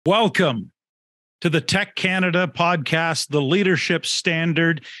Welcome to the Tech Canada podcast, the leadership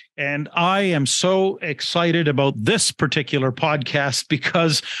standard. And I am so excited about this particular podcast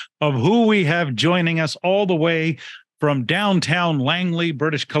because of who we have joining us all the way from downtown Langley,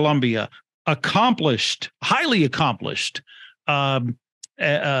 British Columbia. Highly accomplished, a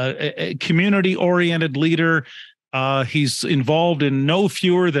community-oriented leader. He's involved in no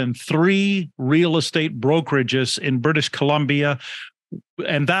fewer than 3 real estate brokerages in British Columbia.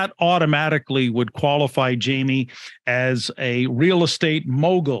 And that automatically would qualify Jamie as a real estate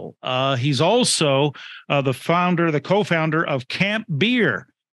mogul. He's also the co-founder of Camp Beer.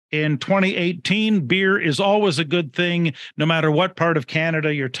 In 2018, beer is always a good thing, no matter what part of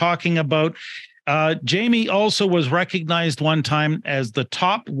Canada you're talking about. Jamie also was recognized one time as the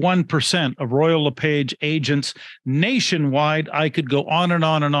top 1% of Royal Lepage agents nationwide. I could go on and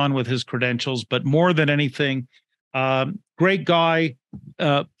on and on with his credentials, but more than anything, great guy,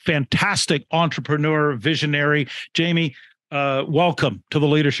 fantastic entrepreneur, visionary. Jamie, welcome to the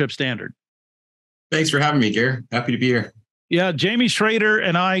Leadership Standard. Thanks for having me, Gair. Happy to be here. Yeah, Jamie Schreder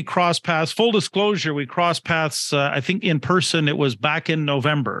and I crossed paths. Full disclosure, we crossed paths, I think in person, it was back in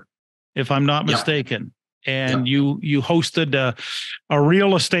November, if I'm not mistaken. And you hosted a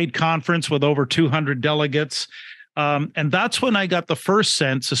real estate conference with over 200 delegates. And that's when I got the first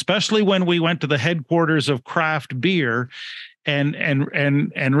sense, especially when we went to the headquarters of craft beer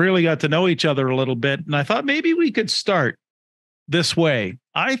and really got to know each other a little bit. And I thought maybe we could start this way.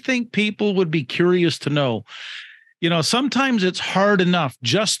 I think people would be curious to know, sometimes it's hard enough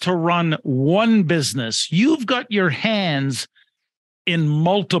just to run one business. You've got your hands in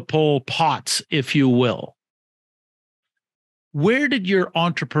multiple pots, if you will. Where did your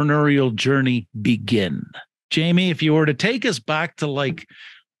entrepreneurial journey begin? Jamie, if you were to take us back to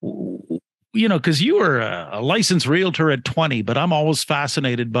because you were a licensed realtor at 20, but I'm always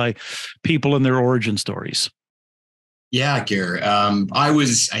fascinated by people and their origin stories. Yeah, Gair. I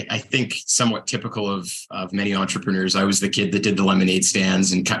was, I think, somewhat typical of many entrepreneurs. I was the kid that did the lemonade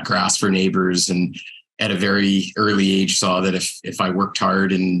stands and cut grass for neighbors, and at a very early age saw that if I worked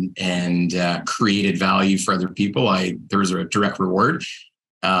hard and created value for other people, there was a direct reward.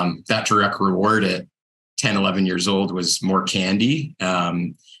 That direct reward at 10, 11 years old was more candy.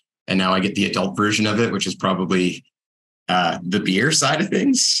 And now I get the adult version of it, which is probably the beer side of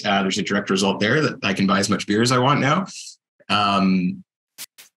things. There's a direct result there that I can buy as much beer as I want now. I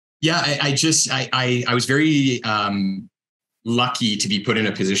was very lucky to be put in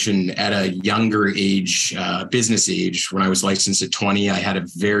a position at a younger age, business age. When I was licensed at 20, I had a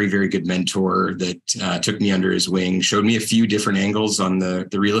very, very good mentor that took me under his wing, showed me a few different angles on the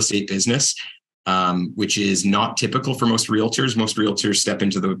real estate business. Which is not typical for most realtors. Most realtors step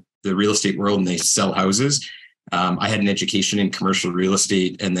into the real estate world and they sell houses. I had an education in commercial real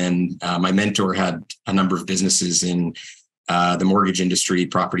estate, and then my mentor had a number of businesses in the mortgage industry,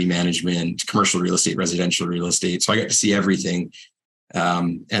 property management, commercial real estate, residential real estate. So I got to see everything.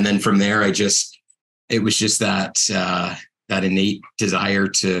 And then from there, it was just that innate desire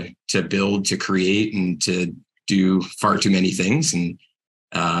to build, to create, and to do far too many things. And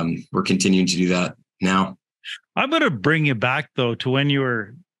we're continuing to do that now. I'm going to bring you back, though, to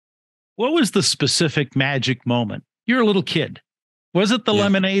what was the specific magic moment? You're a little kid. Was it the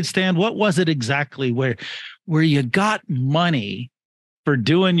lemonade stand? What was it exactly where you got money for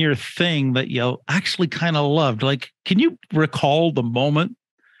doing your thing that you actually kind of loved? Like, can you recall the moment?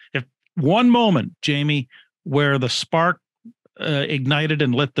 If one moment, Jamie, where the spark ignited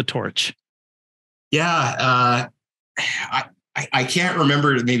and lit the torch? Yeah. I can't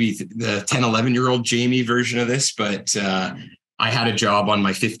remember maybe the 10, 11-year-old Jamie version of this, but I had a job on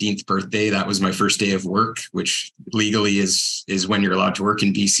my 15th birthday. That was my first day of work, which legally is when you're allowed to work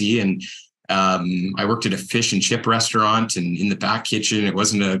in BC. And I worked at a fish and chip restaurant and in the back kitchen. It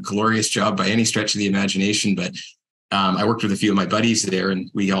wasn't a glorious job by any stretch of the imagination, but I worked with a few of my buddies there, and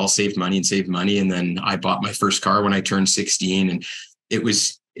we all saved money. And then I bought my first car when I turned 16. And it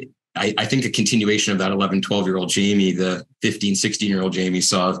was, I think, a continuation of that 11, 12-year-old Jamie. The 15, 16-year-old Jamie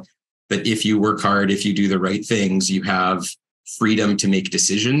saw that if you work hard, if you do the right things, you have freedom to make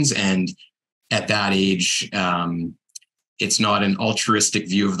decisions. And at that age, it's not an altruistic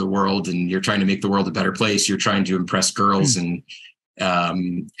view of the world and you're trying to make the world a better place. You're trying to impress girls and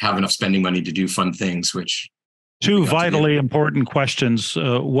have enough spending money to do fun things, which... Two vitally important questions.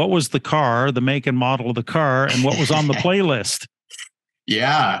 What was the car, the make and model of the car, and what was on the playlist?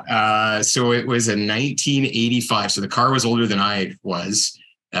 Yeah. So it was a 1985. So the car was older than I was.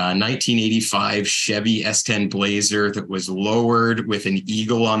 1985 Chevy S10 Blazer that was lowered with an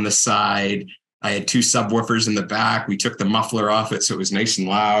eagle on the side. I had two subwoofers in the back. We took the muffler off it so it was nice and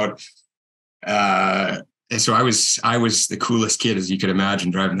loud. And so I was the coolest kid, as you could imagine,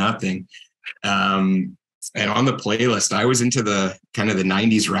 driving that thing. And on the playlist, I was into the kind of the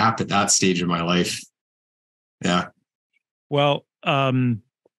 90s rap at that stage of my life. Yeah. Well, and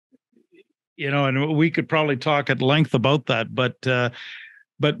we could probably talk at length about that,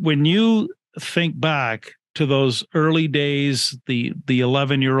 but when you think back to those early days, the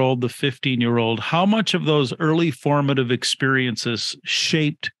 11-year-old, the 15-year-old, how much of those early formative experiences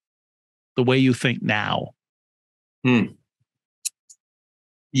shaped the way you think now?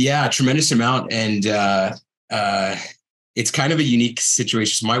 Yeah, a tremendous amount. And it's kind of a unique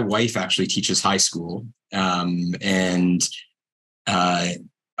situation. So my wife actually teaches high school. And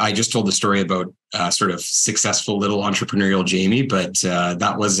I just told the story about sort of successful little entrepreneurial Jamie, but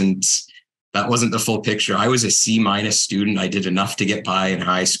that wasn't the full picture. I was a C- student. I did enough to get by in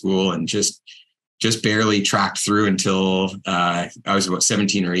high school and just barely tracked through until I was about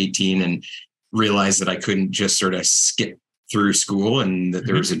 17 or 18 and realized that I couldn't just sort of skip through school, and that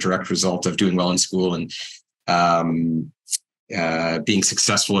there was a direct result of doing well in school and being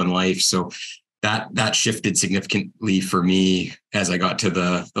successful in life. So that shifted significantly for me as I got to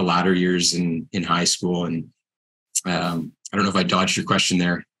the latter years in high school. And I don't know if I dodged your question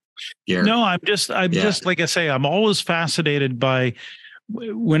there, Gair. No, I'm just like I say, I'm always fascinated by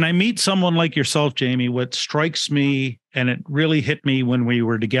when I meet someone like yourself, Jamie. What strikes me, and it really hit me when we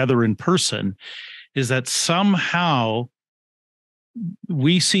were together in person, is that somehow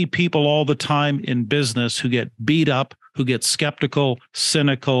we see people all the time in business who get beat up, who get skeptical,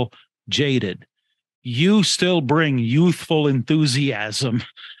 cynical, jaded. You still bring youthful enthusiasm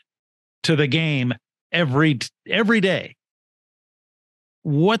to the game every day.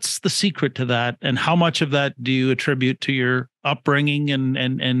 What's the secret to that, and how much of that do you attribute to your upbringing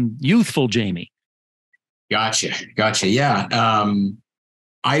and youthful Jamie? Gotcha. Yeah.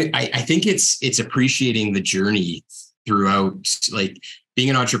 I think it's appreciating the journey throughout, like being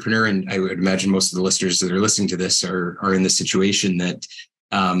an entrepreneur. And I would imagine most of the listeners that are listening to this are in the situation that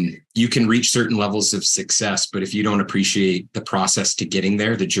you can reach certain levels of success, but if you don't appreciate the process to getting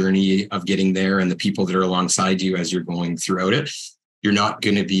there, the journey of getting there, and the people that are alongside you as you're going throughout it, you're not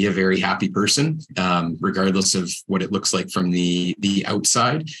going to be a very happy person, regardless of what it looks like from the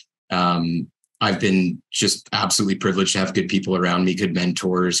outside. I've been just absolutely privileged to have good people around me, good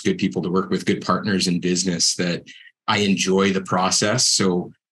mentors, good people to work with, good partners in business, that I enjoy the process.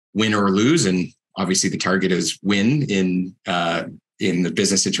 So win or lose, and obviously the target is win in the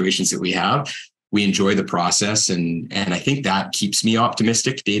business situations that we have. We enjoy the process, and I think that keeps me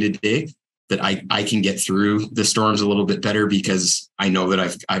optimistic day to day, that I can get through the storms a little bit better because I know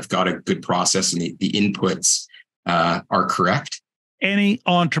that I've got a good process and the inputs are correct. Any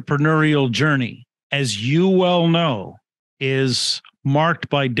entrepreneurial journey, as you well know, is marked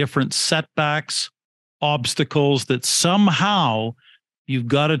by different setbacks, obstacles that somehow you've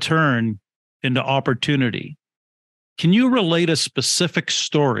got to turn into opportunity. Can you relate a specific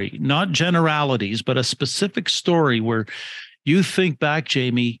story, not generalities, but a specific story where you think back,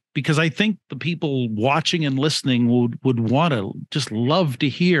 Jamie, because I think the people watching and listening would want to just love to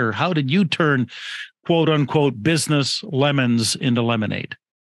hear, how did you turn, quote unquote, business lemons into lemonade?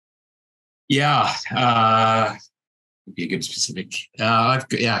 Yeah. Would be a good specific.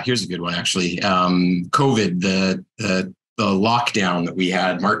 Here's a good one, actually. COVID, the lockdown that we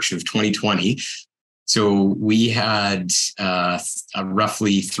had March of 2020. So we had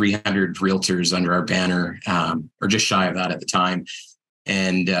roughly 300 realtors under our banner, or just shy of that at the time.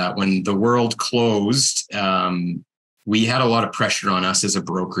 And when the world closed, we had a lot of pressure on us as a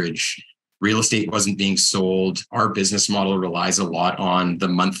brokerage. Real estate wasn't being sold. Our business model relies a lot on the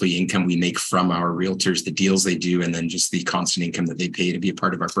monthly income we make from our realtors, the deals they do, and then just the constant income that they pay to be a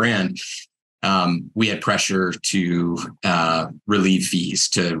part of our brand. We had pressure to relieve fees,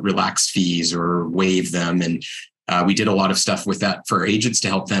 to relax fees or waive them. And we did a lot of stuff with that for our agents to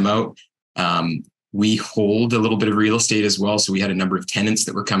help them out. We hold a little bit of real estate as well. So we had a number of tenants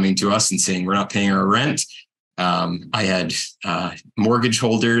that were coming to us and saying, we're not paying our rent. I had mortgage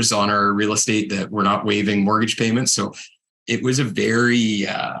holders on our real estate that were not waiving mortgage payments. So it was a very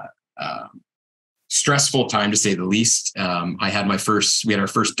stressful time, to say the least. We had our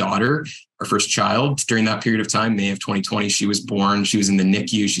first daughter, our first child during that period of time, May of 2020. She was born. She was in the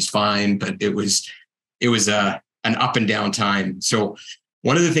NICU. She's fine, but it was an up and down time. So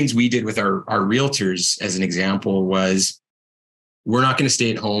one of the things we did with our realtors, as an example, was we're not going to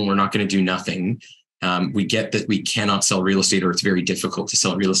stay at home. We're not going to do nothing. We get that we cannot sell real estate, or it's very difficult to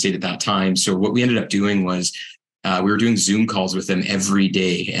sell real estate at that time. So what we ended up doing was we were doing Zoom calls with them every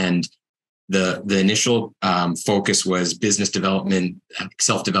day. And The initial focus was business development,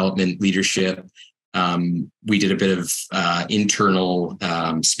 self-development, leadership. We did a bit of internal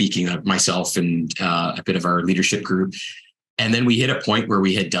speaking of myself and a bit of our leadership group. And then we hit a point where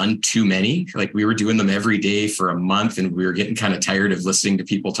we had done too many. Like, we were doing them every day for a month, and we were getting kind of tired of listening to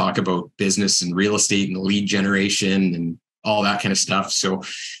people talk about business and real estate and lead generation and all that kind of stuff. So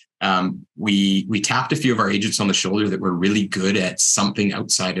we tapped a few of our agents on the shoulder that were really good at something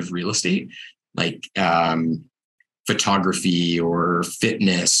outside of real estate, like photography or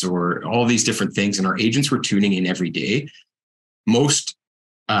fitness or all these different things. And our agents were tuning in every day. Most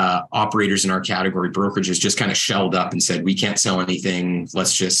operators in our category, brokerages, just kind of shelled up and said, we can't sell anything.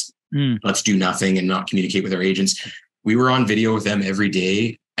 Let's do nothing and not communicate with our agents. We were on video with them every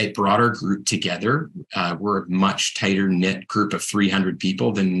day. It brought our group together. We're a much tighter knit group of 300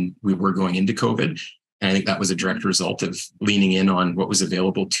 people than we were going into COVID. And I think that was a direct result of leaning in on what was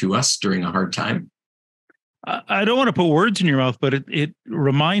available to us during a hard time. I don't want to put words in your mouth, but it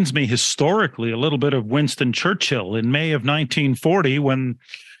reminds me historically a little bit of Winston Churchill in May of 1940, when,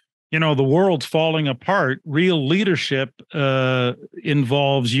 you know, the world's falling apart. Real leadership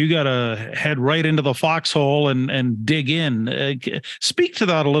involves you got to head right into the foxhole and dig in. Speak to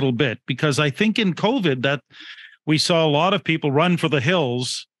that a little bit, because I think in COVID that we saw a lot of people run for the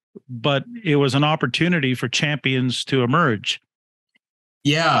hills, but it was an opportunity for champions to emerge.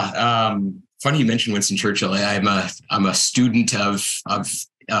 Yeah. Funny you mentioned Winston Churchill. I'm a student of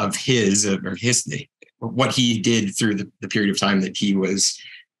his what he did through the period of time that he was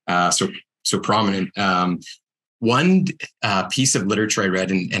so prominent. One piece of literature I read,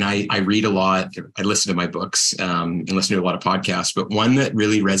 and I read a lot. I listen to my books and listen to a lot of podcasts. But one that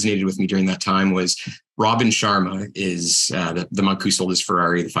really resonated with me during that time was Robin Sharma, is the monk who sold his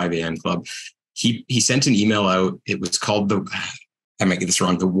Ferrari, the 5 a.m. Club. He sent an email out. It was called I might get this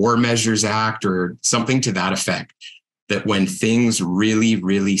wrong, the War Measures Act or something to that effect, that when things really,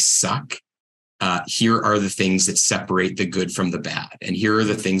 really suck, here are the things that separate the good from the bad. And here are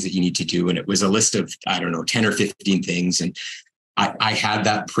the things that you need to do. And it was a list of, 10 or 15 things. And I had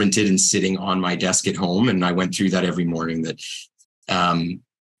that printed and sitting on my desk at home. And I went through that every morning, that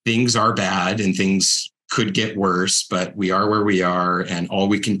things are bad and things could get worse, but we are where we are. And all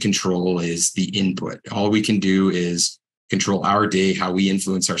we can control is the input. All we can do is control our day, how we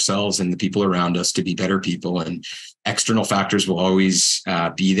influence ourselves and the people around us to be better people. And external factors will always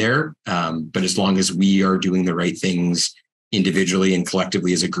be there. But as long as we are doing the right things individually and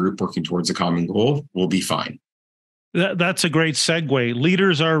collectively as a group working towards a common goal, we'll be fine. That's a great segue.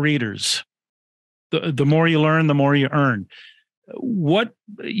 Leaders are readers. The more you learn, the more you earn. What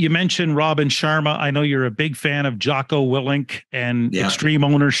you mentioned, Robin Sharma, I know you're a big fan of Jocko Willink and extreme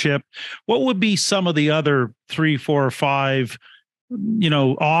ownership. What would be some of the other 3, 4, or 5,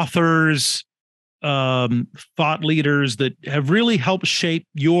 authors, thought leaders that have really helped shape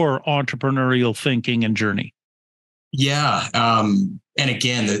your entrepreneurial thinking and journey? Yeah. And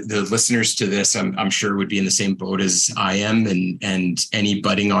again, the listeners to this, I'm sure would be in the same boat as I am. And any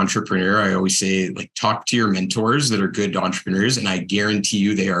budding entrepreneur, I always say, like, talk to your mentors that are good entrepreneurs. And I guarantee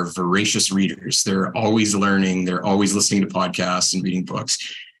you they are voracious readers. They're always learning. They're always listening to podcasts and reading books.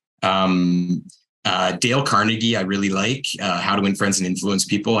 Dale Carnegie, I really like How to Win Friends and Influence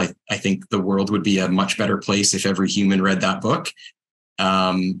People. I think the world would be a much better place if every human read that book.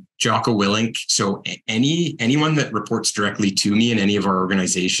 Jocko Willink. So anyone that reports directly to me in any of our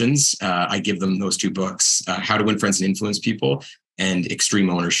organizations, I give them those 2 books, How to Win Friends and Influence People and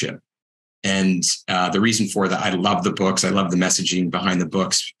Extreme Ownership. And the reason for that, I love the books. I love the messaging behind the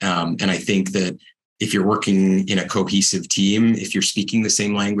books. And I think that if you're working in a cohesive team, if you're speaking the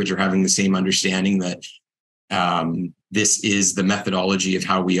same language or having the same understanding that this is the methodology of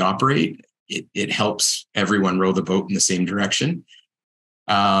how we operate, it helps everyone row the boat in the same direction.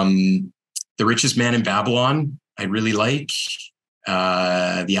 The Richest Man in Babylon, I really like.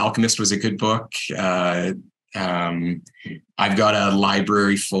 The Alchemist was a good book. I've got a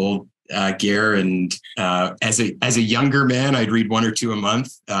library full, Gair, and as a younger man, I'd read 1 or 2 a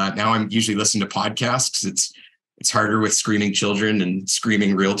month. Now I'm usually listening to podcasts. It's harder with screaming children and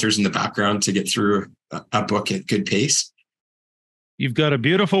screaming realtors in the background to get through a book at good pace. You've got a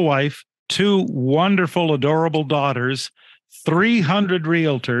beautiful wife, 2 wonderful, adorable daughters, 300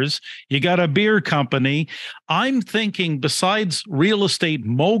 realtors. You got a beer company. I'm thinking, besides real estate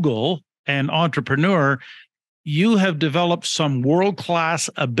mogul and entrepreneur, you have developed some world-class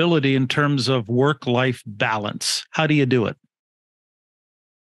ability in terms of work-life balance. How do you do it?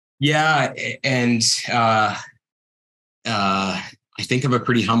 Yeah. And I think I'm a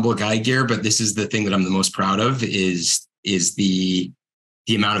pretty humble guy, Gair, but this is the thing that I'm the most proud of is the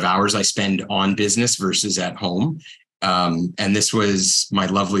the amount of hours I spend on business versus at home. And this was my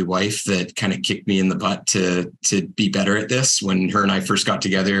lovely wife that kind of kicked me in the butt to be better at this. When her and I first got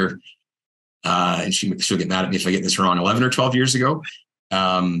together, and she'll get mad at me if I get this wrong, 11 or 12 years ago,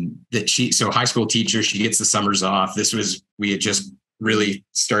 so high school teacher, she gets the summers off. We had just really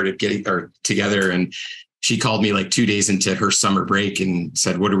started getting together, and she called me like 2 days into her summer break and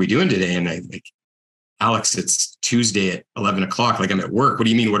said, "What are we doing today?" And I like, "Alex, it's Tuesday at 11 o'clock. Like, I'm at work. What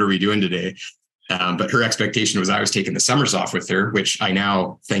do you mean? What are we doing today?" But her expectation was I was taking the summers off with her, which I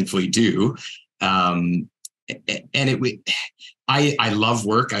now thankfully do. And I love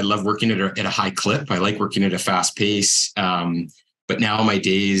work. I love working at a high clip. I like working at a fast pace. But now my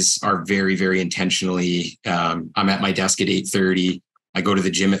days are very, very intentionally. I'm at my desk at 8:30. I go to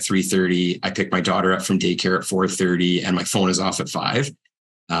the gym at 3:30. I pick my daughter up from daycare at 4:30, and my phone is off at 5.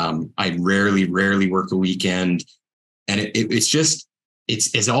 I rarely work a weekend, and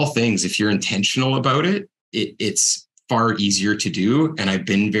it's all things. If you're intentional about it, it's far easier to do. And I've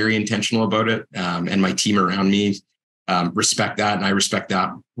been very intentional about it. And my team around me respect that, and I respect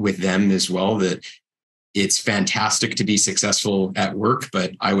that with them as well. That it's fantastic to be successful at work,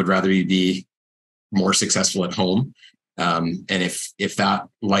 but I would rather you be more successful at home. And if that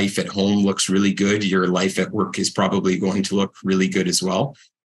life at home looks really good, your life at work is probably going to look really good as well,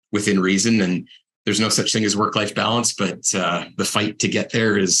 within reason. And there's no such thing as work-life balance, but the fight to get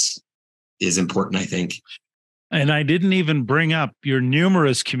there is important, I think. And I didn't even bring up your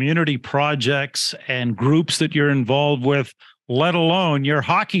numerous community projects and groups that you're involved with, let alone your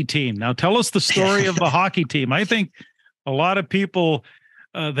hockey team. Now, tell us the story of the hockey team. I think a lot of people,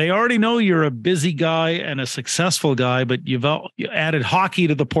 they already know you're a busy guy and a successful guy, but you added hockey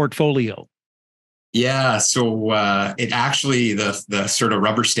to the portfolio. Yeah. So it actually, the sort of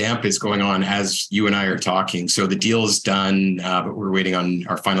rubber stamp is going on as you and I are talking. So the deal is done, but we're waiting on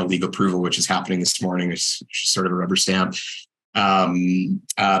our final legal approval, which is happening this morning. It's sort of a rubber stamp.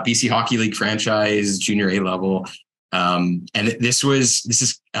 BC Hockey League franchise, junior A level. And this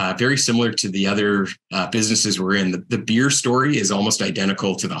is very similar to the other businesses we're in. The beer story is almost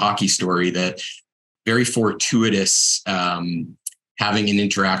identical to the hockey story, that very fortuitous, having an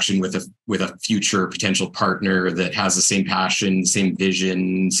interaction with a future potential partner that has the same passion, same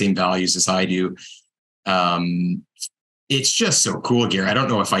vision, same values as I do. It's just so cool, Gair. I don't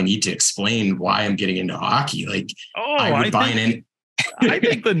know if I need to explain why I'm getting into hockey. Like, I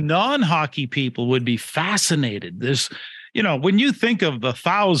think the non-hockey people would be fascinated. When you think of the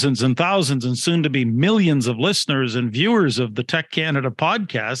thousands and thousands and soon to be millions of listeners and viewers of the Tech Canada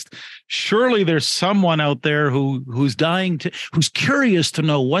podcast, surely there's someone out there who's curious to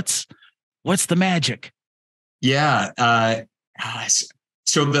know what's the magic. Yeah.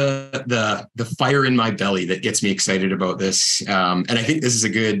 So the fire in my belly that gets me excited about this. And I think this is a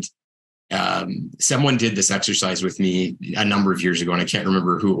good, someone did this exercise with me a number of years ago, and I can't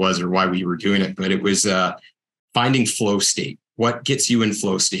remember who it was or why we were doing it, but it was, finding flow state. What gets you in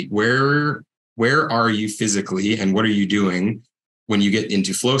flow state? Where are you physically, and what are you doing when you get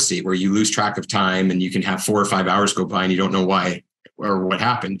into flow state, where you lose track of time and you can have 4 or 5 hours go by and you don't know why or what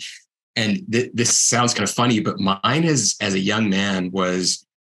happened? And this sounds kind of funny, but mine as a young man was,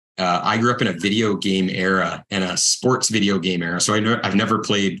 I grew up in a video game era and a sports video game era. So I've never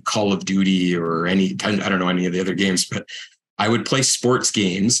played Call of Duty or I don't know any of the other games, but I would play sports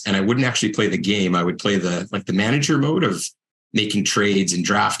games, and I wouldn't actually play the game. I would play the manager mode of making trades and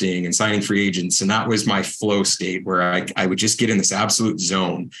drafting and signing free agents. And that was my flow state, where I would just get in this absolute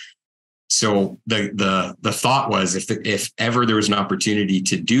zone. So the thought was, if ever there was an opportunity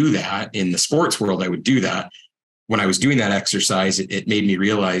to do that in the sports world, I would do that. When I was doing that exercise, it made me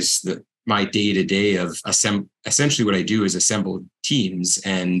realize that my day-to-day of essentially what I do is assemble teams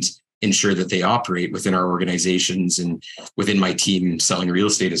and ensure that they operate within our organizations and within my team selling real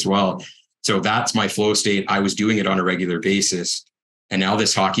estate as well. So that's my flow state. I was doing it on a regular basis. And now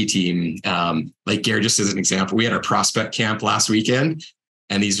this hockey team, like Gair, just as an example, we had our prospect camp last weekend,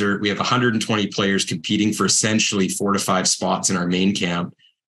 and we have 120 players competing for essentially 4 to 5 spots in our main camp.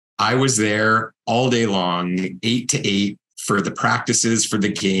 I was there all day long, 8 to 8 for the practices, for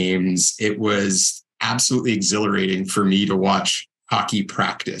the games. It was absolutely exhilarating for me to watch hockey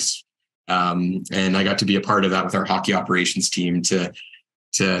practice. And I got to be a part of that with our hockey operations team to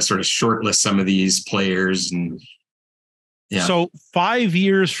sort of shortlist some of these players. And yeah. So 5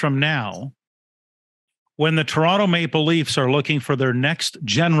 years from now, when the Toronto Maple Leafs are looking for their next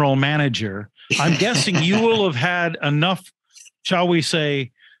general manager, I'm guessing you will have had enough, shall we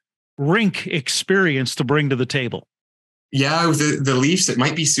say, rink experience to bring to the table. Yeah, with the Leafs, it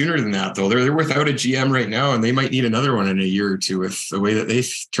might be sooner than that, though. They're without a GM right now, and they might need another one in a year or two with the way that they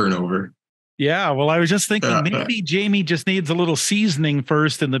turn over. Yeah, well, I was just thinking maybe Jamie just needs a little seasoning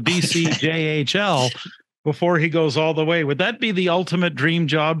first in the BCJHL before he goes all the way. Would that be the ultimate dream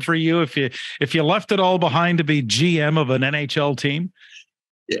job for you if you left it all behind to be GM of an NHL team?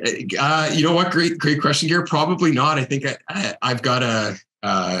 You know what? Great question, Gair. Probably not. I think I've got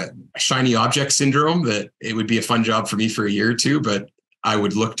a shiny object syndrome that it would be a fun job for me for a year or two, but I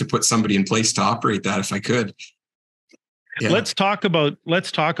would look to put somebody in place to operate that if I could. Yeah. Let's talk about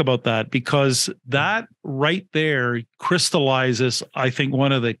that, because that right there crystallizes, I think,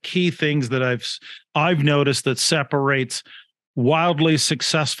 one of the key things that I've noticed that separates wildly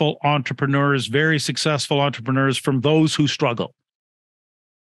successful entrepreneurs, very successful entrepreneurs, from those who struggle.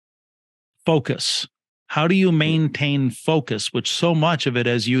 Focus. How do you maintain focus, which so much of it,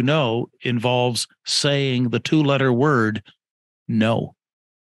 as you know, involves saying the 2-letter word no?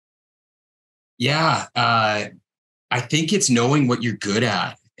 Yeah. I think it's knowing what you're good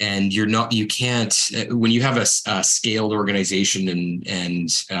at, and you can't, when you have a scaled organization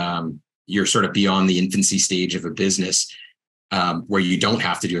and you're sort of beyond the infancy stage of a business, where you don't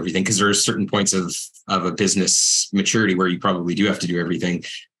have to do everything, because there are certain points of a business maturity where you probably do have to do everything.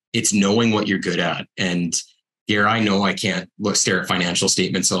 It's knowing what you're good at. And Gair, I know I can't stare at financial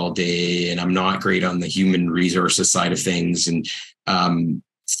statements all day, and I'm not great on the human resources side of things. And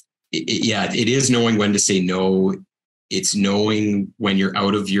it is knowing when to say no. It's knowing when you're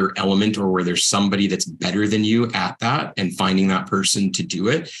out of your element, or where there's somebody that's better than you at that, and finding that person to do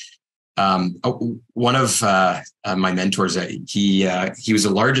it. One of my mentors, he was the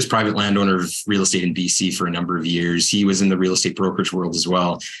largest private landowner of real estate in BC for a number of years. He was in the real estate brokerage world as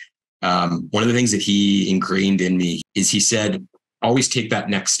well. One of the things that he ingrained in me is, he said, always take that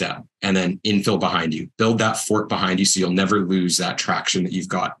next step and then infill behind you, build that fort behind you, so you'll never lose that traction that you've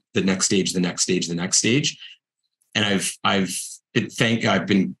got. The next stage, the next stage, the next stage. And I've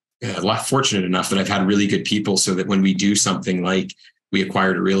been fortunate enough that I've had really good people, so that when we do something like we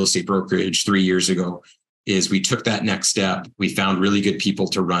acquired a real estate brokerage 3 years ago, is we took that next step, we found really good people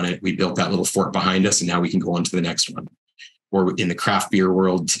to run it, we built that little fort behind us, and now we can go on to the next one. Or in the craft beer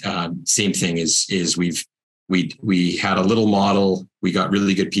world, same thing is we had a little model, we got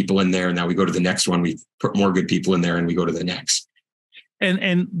really good people in there, and now we go to the next one, we put more good people in there, and we go to the next.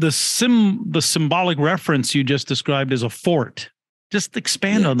 And the symbolic reference you just described as a fort. Just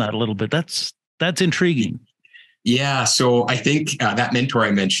expand on that a little bit. That's intriguing. Yeah. So I think that mentor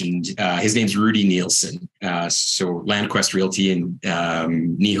I mentioned, his name's Rudy Nielsen. So LandQuest Realty and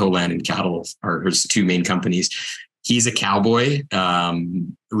Neho Land and Cattle are his two main companies. He's a cowboy.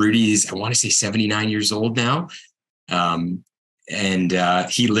 Rudy's, I want to say, 79 years old now. And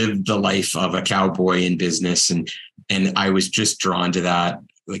he lived the life of a cowboy in business. And I was just drawn to that.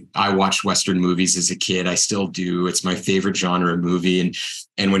 Like, I watched Western movies as a kid. I still do. It's my favorite genre of movie.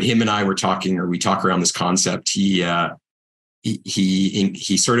 And when him and I were talking, or we talk around this concept, he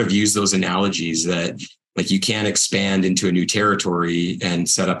sort of used those analogies that, like, you can't expand into a new territory and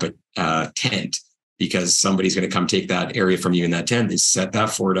set up a tent, because somebody's going to come take that area from you in that tent. They set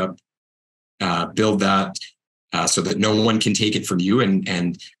that fort up, build that so that no one can take it from you.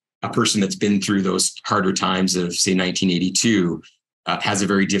 And a person that's been through those harder times of, say, 1982 has a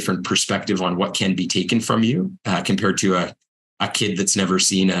very different perspective on what can be taken from you compared to a kid that's never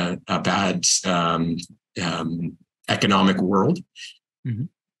seen a bad economic world. Mm-hmm.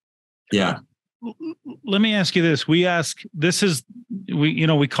 Yeah. Let me ask you this. We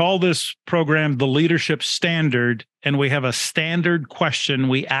call this program the Leadership Standard, and we have a standard question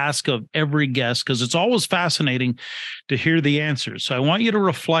we ask of every guest, because it's always fascinating to hear the answers. So I want you to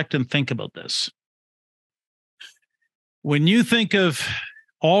reflect and think about this. When you think of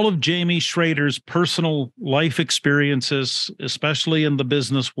all of Jamie Schreder's personal life experiences, especially in the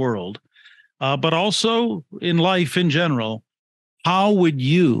business world, but also in life in general, how would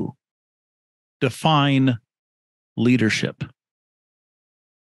you define leadership?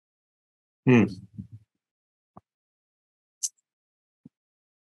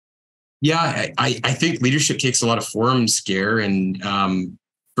 Yeah, I think leadership takes a lot of forms, Gair. And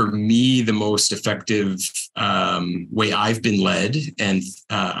for me, the most effective way I've been led, and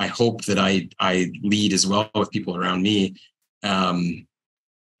I hope that I lead as well with people around me,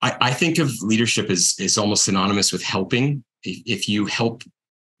 I think of leadership as almost synonymous with helping. If you help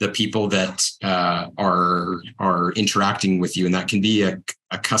the people that are interacting with you, and that can be a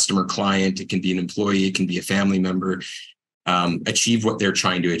customer, client, it can be an employee, it can be a family member, achieve what they're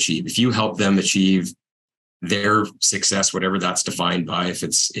trying to achieve. If you help them achieve their success, whatever that's defined by, if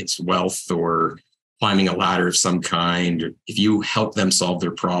it's wealth or climbing a ladder of some kind, or if you help them solve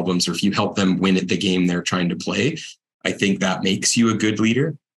their problems, or if you help them win at the game they're trying to play, I think that makes you a good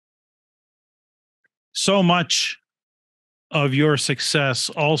leader. So much of your success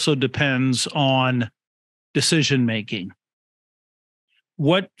also depends on decision making.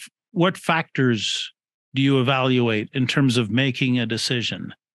 What factors do you evaluate in terms of making a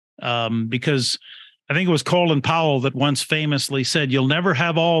decision? Because I think it was Colin Powell that once famously said, "You'll never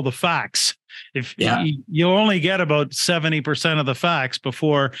have all the facts. If you'll only get about 70% of the facts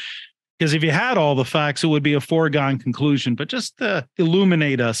before, because if you had all the facts, it would be a foregone conclusion." But just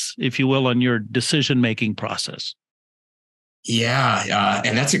illuminate us, if you will, on your decision-making process. Yeah,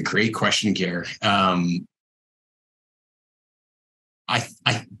 and that's a great question, Gair.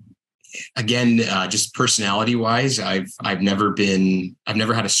 Again, just personality wise, I've never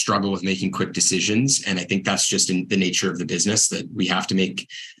had a struggle with making quick decisions. And I think that's just in the nature of the business, that we have to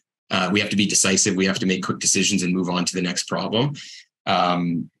be decisive. We have to make quick decisions and move on to the next problem.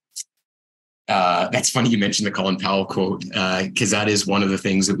 That's funny you mentioned the Colin Powell quote, because that is one of the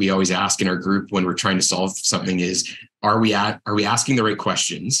things that we always ask in our group when we're trying to solve something is, are we asking the right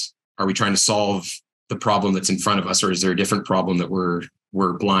questions? Are we trying to solve the problem that's in front of us, or is there a different problem that we're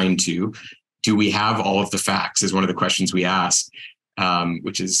blind to? Do we have all of the facts is one of the questions we ask,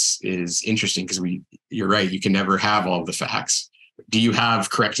 which is interesting, because you're right, you can never have all of the facts. Do you have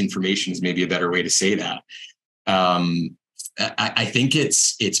correct information is maybe a better way to say that. I think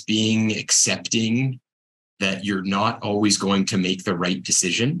it's being accepting that you're not always going to make the right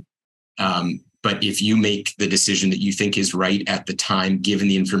decision. But if you make the decision that you think is right at the time, given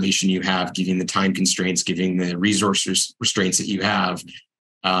the information you have, given the time constraints, given the resource restraints that you have,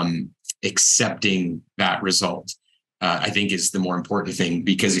 accepting that result, I think is the more important thing.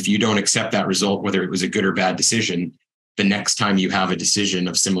 Because if you don't accept that result, whether it was a good or bad decision, the next time you have a decision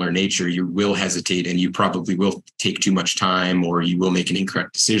of similar nature, you will hesitate, and you probably will take too much time, or you will make an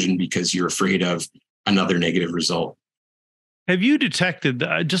incorrect decision because you're afraid of another negative result. Have you detected,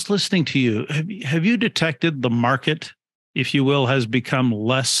 just listening to you, have you detected the market, if you will, has become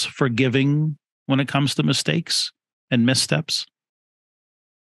less forgiving when it comes to mistakes and missteps?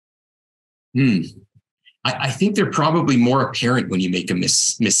 I think they're probably more apparent when you make a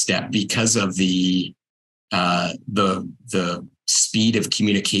misstep because of the speed of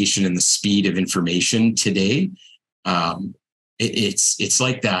communication and the speed of information today. It's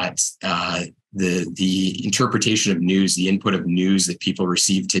like that. The interpretation of news, the input of news that people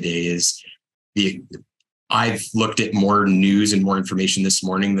receive today is I've looked at more news and more information this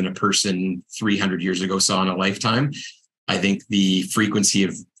morning than a person 300 years ago saw in a lifetime. I think the frequency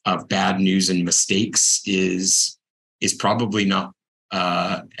of bad news and mistakes is probably not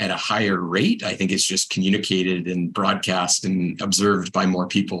at a higher rate. I think it's just communicated and broadcast and observed by more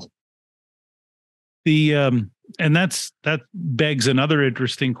people. And that begs another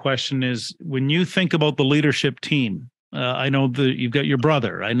interesting question is, when you think about the leadership team, I know that you've got your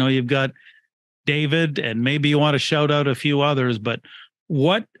brother, I know you've got David, and maybe you want to shout out a few others, but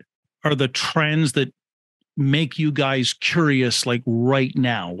what are the trends that make you guys curious, like right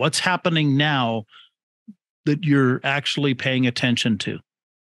now? What's happening now that you're actually paying attention to?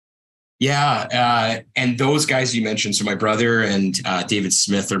 Yeah. And those guys you mentioned, so my brother and David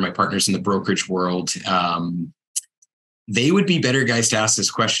Smith are my partners in the brokerage world. They would be better guys to ask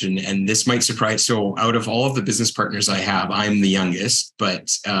this question, and this might surprise. So out of all of the business partners I have, I'm the youngest,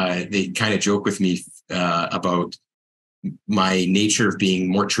 but they kind of joke with me about my nature of being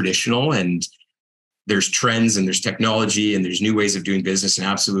more traditional, and there's trends and there's technology and there's new ways of doing business, and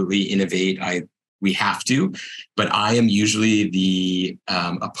absolutely innovate. We have to, but I am usually the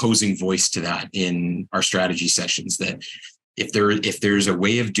opposing voice to that in our strategy sessions, that if there's a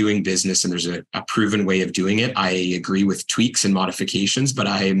way of doing business and there's a proven way of doing it, I agree with tweaks and modifications, but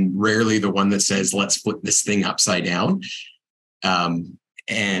I am rarely the one that says, let's flip this thing upside down.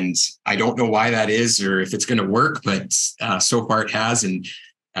 And I don't know why that is, or if it's going to work, but so far it has. And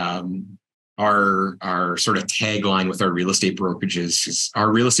our sort of tagline with our real estate brokerages is,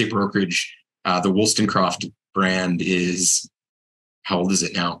 our real estate brokerage, the Wolstencroft brand, is, how old is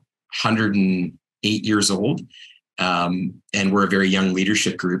it now? 108 years old. And we're a very young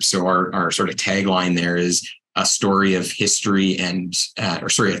leadership group. So our sort of tagline there is a story of history and, a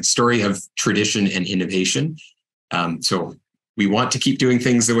story of tradition and innovation. So we want to keep doing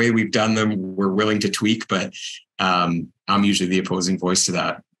things the way we've done them. We're willing to tweak, but I'm usually the opposing voice to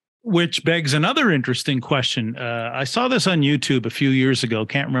that. Which begs another interesting question. I saw this on YouTube a few years ago.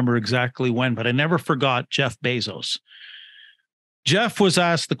 Can't remember exactly when, but I never forgot Jeff Bezos. Jeff was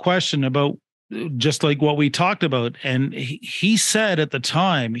asked the question about just like what we talked about. And he said at the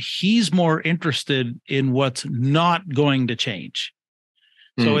time, he's more interested in what's not going to change.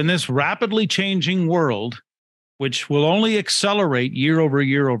 So in this rapidly changing world, which will only accelerate year over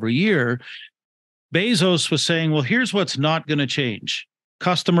year over year, Bezos was saying, well, here's what's not going to change.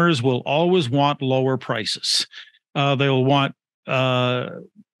 Customers will always want lower prices. They'll want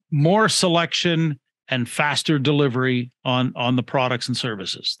more selection and faster delivery on the products and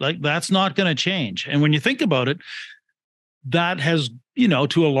services. Like, that's not going to change. And when you think about it, that has,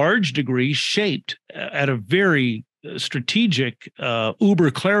 to a large degree, shaped at a very strategic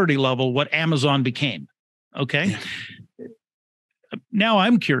uber clarity level what Amazon became. Okay. Yeah. Now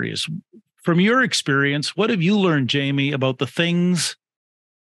I'm curious, from your experience, what have you learned, Jamie, about the things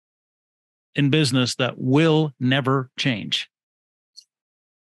in business that will never change?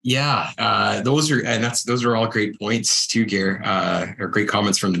 Yeah, those are all great points too, Gair, or great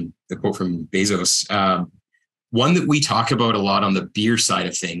comments from the quote from Bezos. One that we talk about a lot on the beer side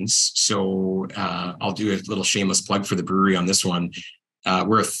of things. So I'll do a little shameless plug for the brewery on this one.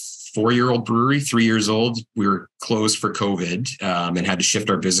 We're a 4-year-old brewery, 3 years old. We were closed for COVID and had to shift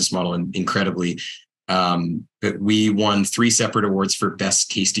our business model incredibly. But we won 3 separate awards for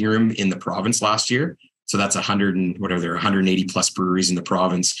best tasting room in the province last year. So that's 180 plus breweries in the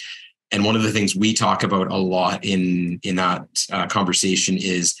province. And one of the things we talk about a lot in that conversation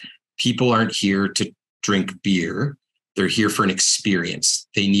is people aren't here to drink beer. They're here for an experience.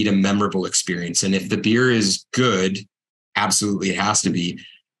 They need a memorable experience. And if the beer is good, absolutely it has to be.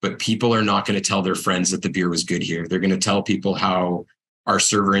 But people are not going to tell their friends that the beer was good here. They're going to tell people how our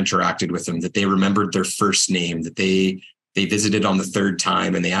server interacted with them, that they remembered their first name, that they visited on the 3rd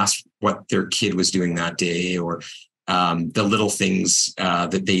time and they asked what their kid was doing that day, or the little things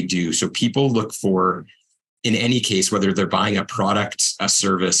that they do. So people look for, in any case, whether they're buying a product, a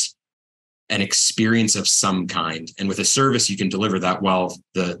service, an experience of some kind. And with a service, you can deliver that while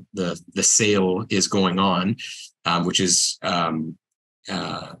the sale is going on, which is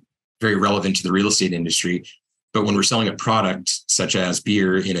very relevant to the real estate industry. But when we're selling a product such as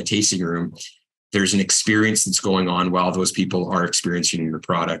beer in a tasting room, there's an experience that's going on while those people are experiencing your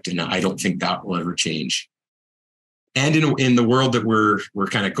product. And I don't think that will ever change. And in the world that we're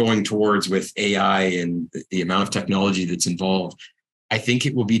kind of going towards with AI and the amount of technology that's involved, I think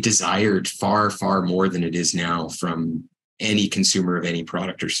it will be desired far, far more than it is now from any consumer of any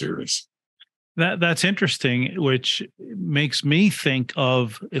product or service. That's interesting, which makes me think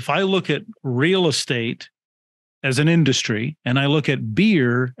of, if I look at real estate as an industry and I look at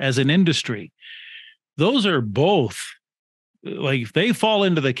beer as an industry, those are both, like, they fall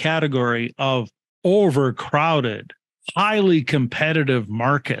into the category of overcrowded, highly competitive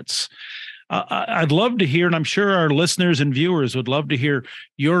markets. I'd love to hear, and I'm sure our listeners and viewers would love to hear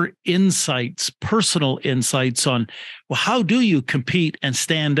your insights, personal insights on, well, how do you compete and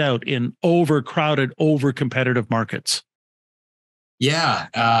stand out in overcrowded, over-competitive markets? Yeah,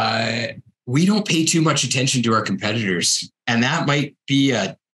 we don't pay too much attention to our competitors, and that might be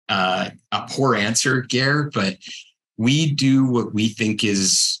a poor answer, Gair, but we do what we think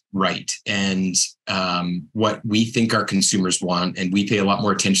is right and what we think our consumers want. And we pay a lot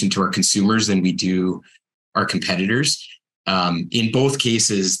more attention to our consumers than we do our competitors. In both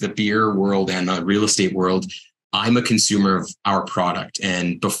cases, the beer world and the real estate world, I'm a consumer of our product.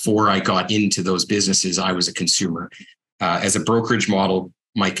 And before I got into those businesses, I was a consumer. As a brokerage model,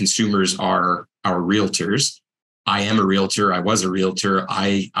 my consumers are our realtors. I am a realtor. I was a realtor.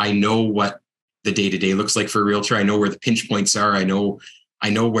 I know what the day-to-day looks like for a realtor. I know where the pinch points are. I know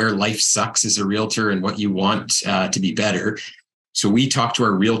where life sucks as a realtor and what you want to be better. So we talk to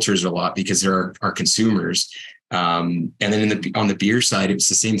our realtors a lot because they're our consumers. And then on the beer side, it was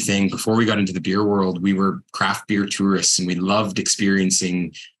the same thing. Before we got into the beer world, we were craft beer tourists and we loved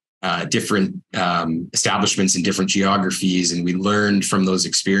experiencing different establishments in different geographies. And we learned from those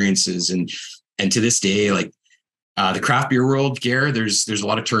experiences. And to this day, like, the craft beer world, Gair, there's a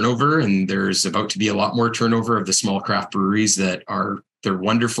lot of turnover, and there's about to be a lot more turnover of the small craft breweries they're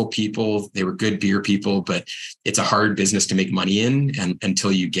wonderful people. They were good beer people, but it's a hard business to make money in, and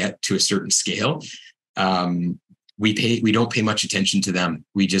until you get to a certain scale. We don't pay much attention to them.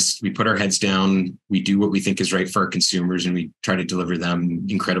 We put our heads down. We do what we think is right for our consumers, and we try to deliver them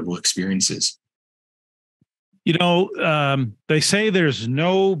incredible experiences. They say there's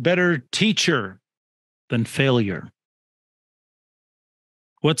no better teacher than failure.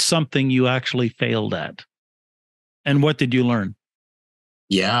 What's something you actually failed at? And what did you learn?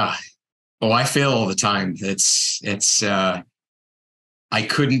 Yeah. Oh, I fail all the time. It's I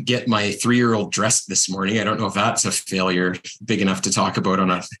couldn't get my 3-year-old dressed this morning. I don't know if that's a failure big enough to talk about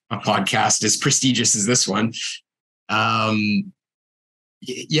on a podcast as prestigious as this one.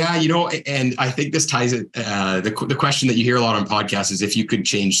 Yeah, and I think this ties it. The question that you hear a lot on podcasts is if you could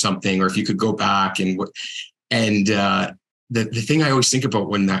change something or if you could go back the thing I always think about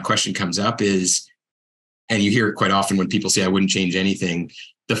when that question comes up is, and you hear it quite often when people say I wouldn't change anything,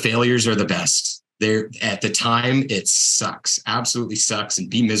 the failures are the best. They're at the time, it sucks, absolutely sucks, and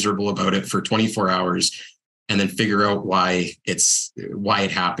be miserable about it for 24 hours and then figure out why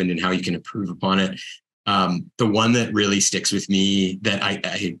it happened and how you can improve upon it. The one that really sticks with me that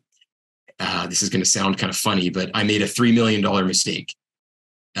I this is going to sound kind of funny, but I made a $3 million mistake.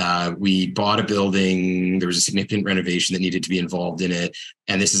 We bought a building. There was a significant renovation that needed to be involved in it.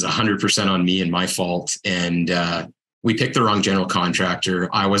 And this is 100% on me and my fault. And we picked the wrong general contractor.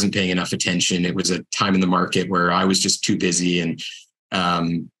 I wasn't paying enough attention. It was a time in the market where I was just too busy. And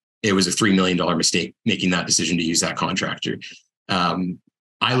it was a $3 million mistake making that decision to use that contractor.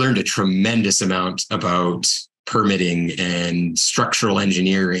 I learned a tremendous amount about permitting and structural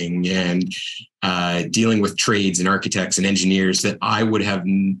engineering and dealing with trades and architects and engineers that I would have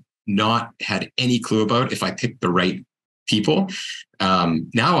not had any clue about if I picked the right people.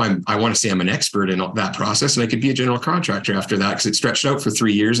 Now I want to say I'm an expert in that process, and I could be a general contractor after that because it stretched out for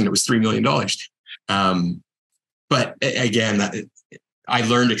 3 years and it was $3 million. But again, I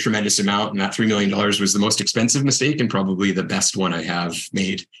learned a tremendous amount, and that $3 million was the most expensive mistake and probably the best one I have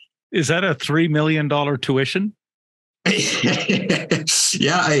made. Is that a $3 million tuition?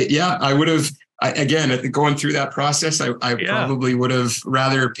 Yeah, I would have. Again, going through that process, I probably would have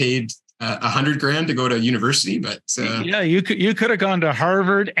rather paid $100,000 to go to university. But you could have gone to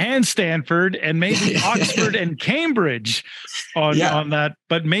Harvard and Stanford and maybe Oxford and Cambridge on that,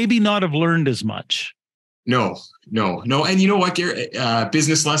 but maybe not have learned as much. No. And you know what, Gair?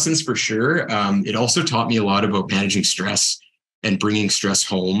 Business lessons for sure. It also taught me a lot about managing stress and bringing stress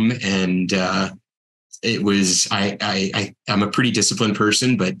home. And it was, I'm a pretty disciplined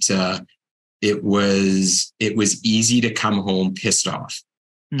person, but it was easy to come home pissed off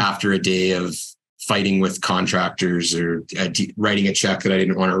after a day of fighting with contractors or writing a check that I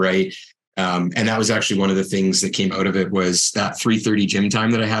didn't want to write. And that was actually one of the things that came out of it was that 3:30 gym time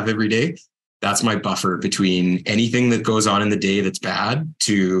that I have every day. That's my buffer between anything that goes on in the day that's bad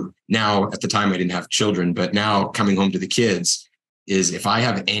to now. At the time I didn't have children, but now coming home to the kids is if I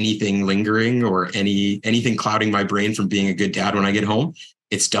have anything lingering or anything clouding my brain from being a good dad when I get home,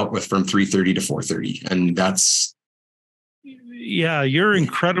 it's dealt with from 3:30 to 4:30. And that's. Yeah, you're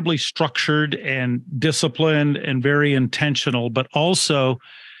incredibly structured and disciplined and very intentional, but also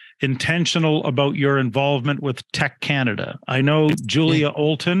intentional about your involvement with Tech Canada. I know Julia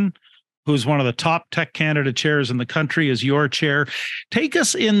Olton, who's one of the top Tech Canada chairs in the country, is your chair. Take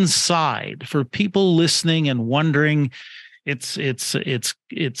us inside for people listening and wondering. It's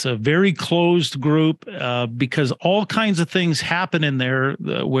a very closed group because all kinds of things happen in there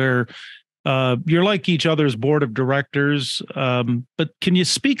where you're like each other's board of directors. But can you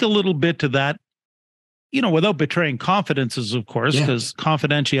speak a little bit to that? Without betraying confidences, of course, because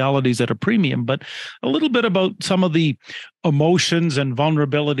confidentiality is at a premium, but a little bit about some of the emotions and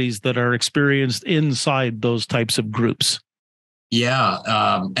vulnerabilities that are experienced inside those types of groups. Yeah.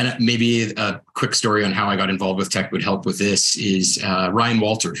 And maybe a quick story on how I got involved with tech would help with this is Ryan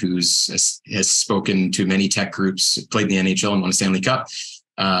Walter, has spoken to many tech groups, played in the NHL and won a Stanley Cup,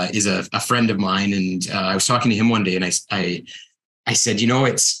 is a friend of mine. And I was talking to him one day and I said,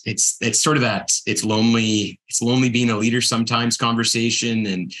 it's sort of that it's lonely being a leader sometimes conversation.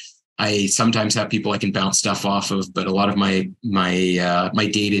 And I sometimes have people I can bounce stuff off of, but a lot of my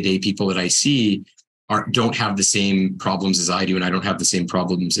day-to-day people that I see don't have the same problems as I do, and I don't have the same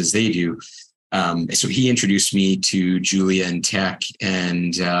problems as they do. So he introduced me to Julia and Tech,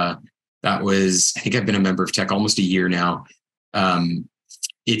 and that was, I think I've been a member of Tech almost a year now.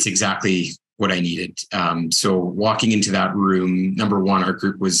 It's exactly what I needed. So walking into that room, number one, our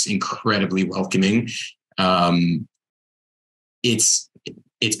group was incredibly welcoming. It's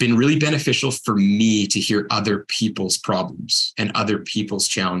been really beneficial for me to hear other people's problems and other people's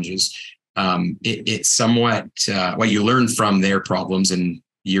challenges. It's somewhat you learn from their problems, and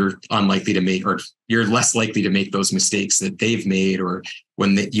you're unlikely to make, or you're less likely to make those mistakes that they've made, or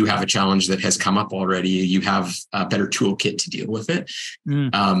when you have a challenge that has come up already, you have a better toolkit to deal with it.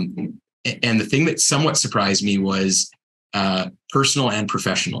 And the thing that somewhat surprised me was personal and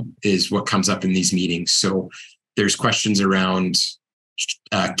professional is what comes up in these meetings. So there's questions around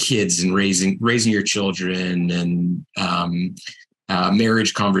kids and raising your children and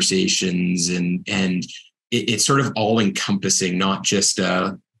marriage conversations and it's sort of all encompassing, not just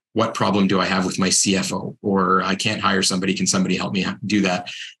what problem do I have with my CFO, or I can't hire somebody. Can somebody help me do that?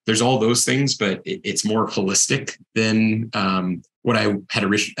 There's all those things, but it's more holistic than what I had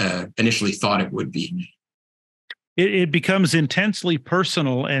initially thought it would be. It becomes intensely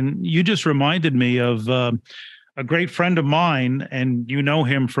personal. And you just reminded me of a great friend of mine, and you know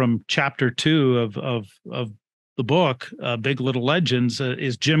him from chapter 2 of the book, Big Little Legends,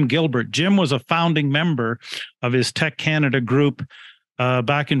 is Jim Gilbert. Jim was a founding member of his Tech Canada group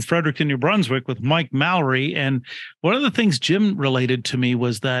back in Fredericton, New Brunswick, with Mike Mallory. And one of the things Jim related to me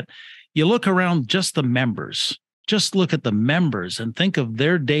was that you look around just the members, just look at the members and think of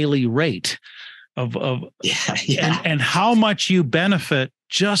their daily rate of and how much you benefit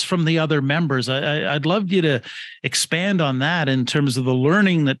just from the other members. I'd love you to expand on that in terms of the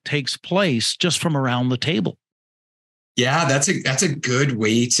learning that takes place just from around the table. Yeah, that's a good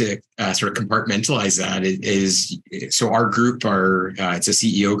way to sort of compartmentalize that. So our group it's a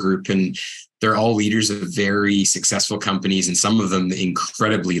CEO group, and they're all leaders of very successful companies, and some of them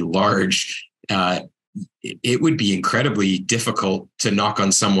incredibly large. It would be incredibly difficult to knock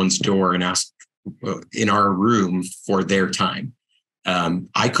on someone's door and ask in our room for their time.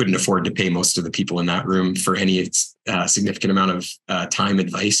 I couldn't afford to pay most of the people in that room for any significant amount of time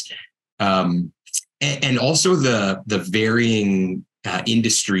advice. And also the varying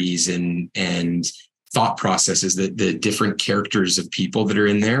industries and thought processes, the different characters of people that are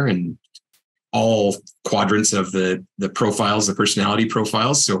in there, and all quadrants of the profiles, the personality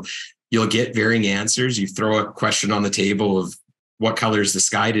profiles. So you'll get varying answers. You throw a question on the table of what color is the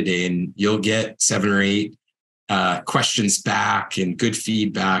sky today, and you'll get 7 or 8 questions back and good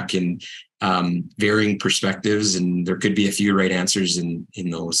feedback and varying perspectives. And there could be a few right answers in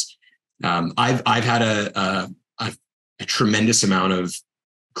those. I've had a tremendous amount of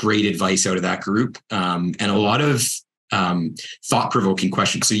great advice out of that group, and a lot of thought-provoking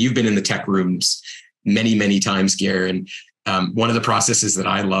questions. So you've been in the tech rooms many, many times, Gair, and one of the processes that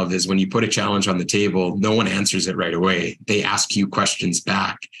I love is when you put a challenge on the table, no one answers it right away. They ask you questions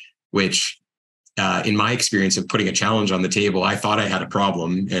back, which in my experience of putting a challenge on the table, I thought I had a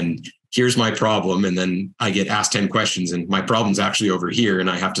problem, and here's my problem. And then I get asked 10 questions, and my problem's actually over here, and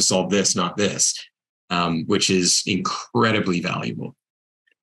I have to solve this, not this, which is incredibly valuable.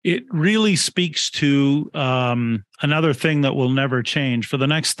 It really speaks to another thing that will never change for the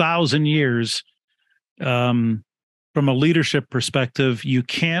next 1,000 years. From a leadership perspective, you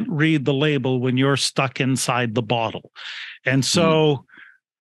can't read the label when you're stuck inside the bottle. And so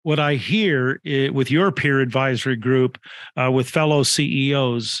what I hear with your peer advisory group, with fellow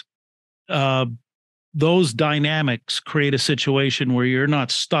CEOs, those dynamics create a situation where you're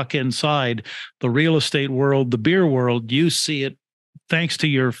not stuck inside the real estate world, the beer world. You see it, thanks to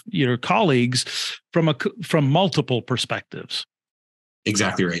your colleagues, from multiple perspectives.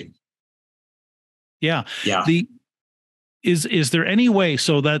 Exactly right. Yeah. Is there any way?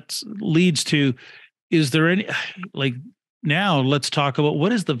 So that leads to, is there any, now let's talk about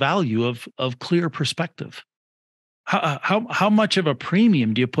what is the value of clear perspective? How much of a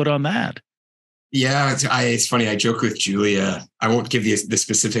premium do you put on that? Yeah, it's funny. I joke with Julia. I won't give you the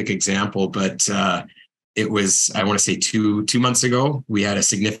specific example, but it was, I want to say 2 months ago, we had a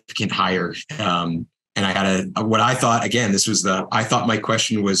significant hire. And I had what I thought, again, I thought my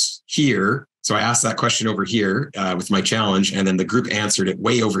question was here. So I asked that question over here with my challenge, and then the group answered it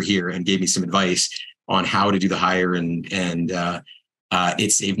way over here and gave me some advice on how to do the hire. And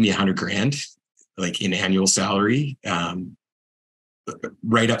it saved me $100,000, in annual salary,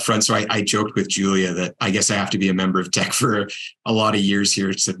 right up front. So I joked with Julia that I guess I have to be a member of tech for a lot of years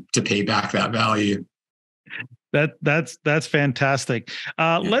here to pay back that value. That's fantastic.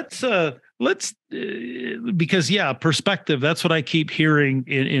 Let's because perspective. That's what I keep hearing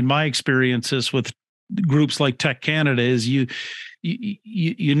in my experiences with groups like Tech Canada is you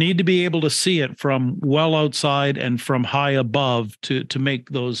need to be able to see it from well outside and from high above to make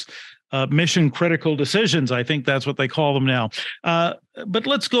those mission critical decisions. I think that's what they call them now. But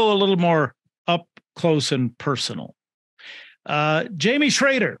let's go a little more up close and personal. Jamie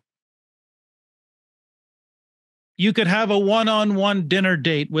Schreder. You could have a one-on-one dinner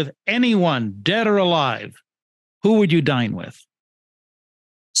date with anyone, dead or alive. Who would you dine with?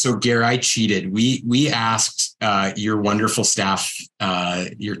 So, Gair, I cheated. We asked your wonderful staff,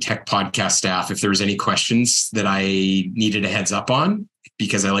 your tech podcast staff, if there was any questions that I needed a heads up on,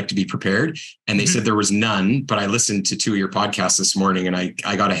 because I like to be prepared. And they said there was none, but I listened to 2 of your podcasts this morning, and I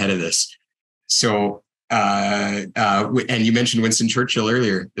got ahead of this. So, and you mentioned Winston Churchill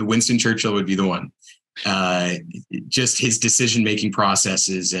earlier. Winston Churchill would be the one. Just his decision-making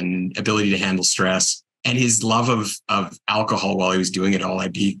processes and ability to handle stress. and his love of alcohol while he was doing it all,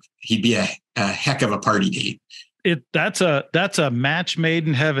 he'd be a heck of a party date. That's a match made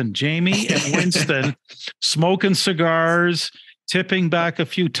in heaven. Jamie and Winston smoking cigars, tipping back a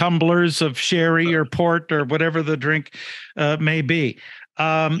few tumblers of sherry or port or whatever the drink may be.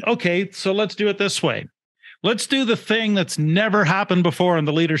 Okay, so let's do it this way. Let's do the thing that's never happened before in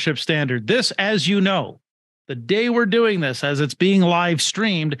the leadership standard. This, as you know, the day we're doing this, as it's being live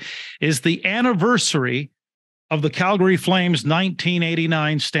streamed, is the anniversary of the Calgary Flames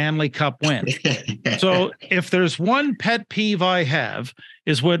 1989 Stanley Cup win. So if there's one pet peeve I have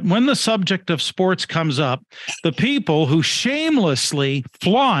is when the subject of sports comes up, the people who shamelessly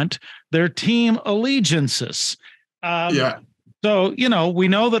flaunt their team allegiances. So, we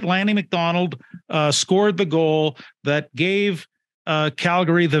know that Lanny McDonald scored the goal that gave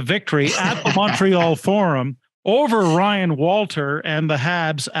Calgary the victory at the Montreal Forum over Ryan Walter and the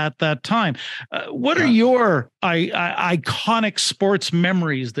Habs at that time. What are your iconic sports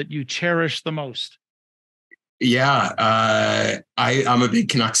memories that you cherish the most? I'm a big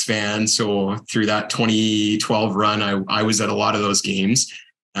Canucks fan. So through that 2012 run, I was at a lot of those games.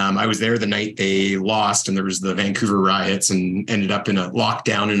 I was there the night they lost and there was the Vancouver riots and ended up in a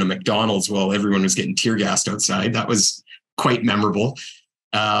lockdown in a McDonald's while everyone was getting tear gassed outside. That was quite memorable.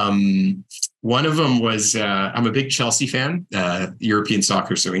 One of them was, I'm a big Chelsea fan, European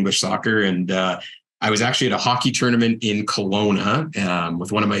soccer, so English soccer. And I was actually at a hockey tournament in Kelowna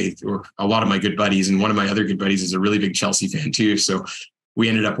with a lot of my good buddies. And one of my other good buddies is a really big Chelsea fan too. So we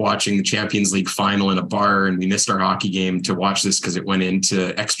ended up watching the Champions League final in a bar, and we missed our hockey game to watch this because it went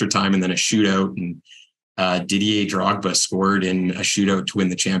into extra time and then a shootout. And Didier Drogba scored in a shootout to win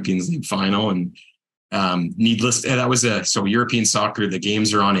the Champions League final. And so European soccer, the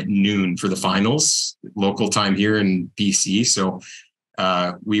games are on at noon for the finals, local time here in BC. So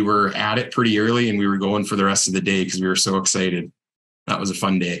we were at it pretty early and we were going for the rest of the day because we were so excited. That was a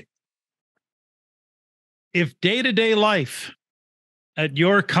fun day. If day-to-day life at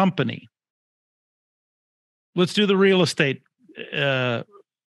your company, let's do the real estate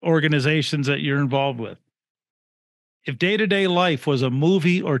organizations that you're involved with. If day-to-day life was a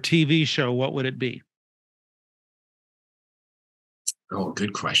movie or TV show, what would it be? Oh,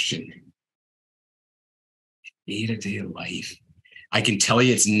 good question. Day-to-day life. I can tell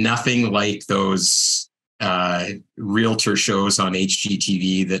you it's nothing like those realtor shows on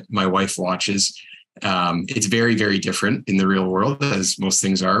HGTV that my wife watches. It's very, very different in the real world, as most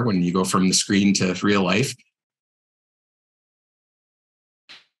things are when you go from the screen to real life.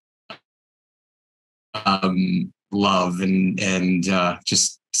 Love and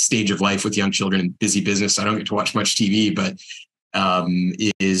just stage of life with young children and busy business. I don't get to watch much TV, but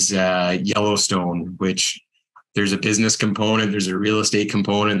is Yellowstone, which there's a business component, there's a real estate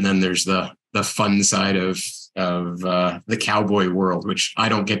component, and then there's the fun side of the cowboy world, which I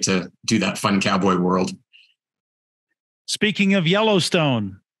don't get to do that fun cowboy world. Speaking of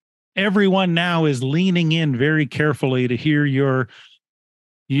Yellowstone, everyone now is leaning in very carefully to hear you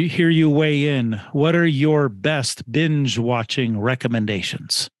weigh in. What are your best binge watching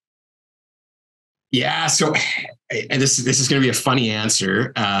recommendations? Yeah, so this is going to be a funny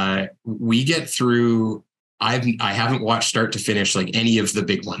answer. We get through. I haven't watched start to finish like any of the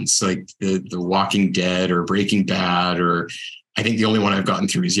big ones, like the Walking Dead or Breaking Bad, or I think the only one I've gotten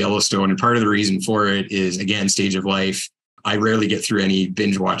through is Yellowstone. And part of the reason for it is, again, stage of life. I rarely get through any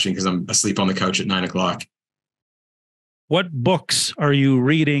binge watching because I'm asleep on the couch at 9 o'clock. What books are you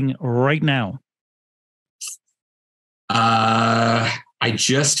reading right now? I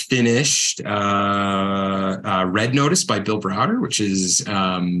just finished Red Notice by Bill Browder, which is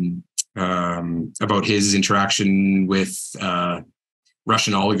about his interaction with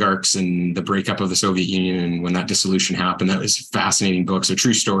Russian oligarchs and the breakup of the Soviet Union and when that dissolution happened. That was a fascinating book. So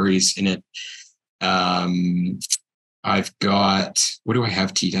true stories in it. I've got, what do I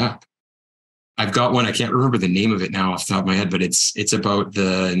have teed up? I've got one. I can't remember the name of it now off the top of my head, but it's about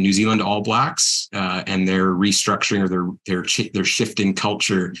the New Zealand All Blacks and their restructuring or their shift in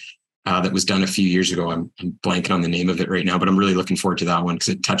culture that was done a few years ago. I'm blanking on the name of it right now, but I'm really looking forward to that one because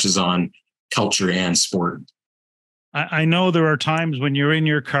it touches on culture and sport. I know there are times when you're in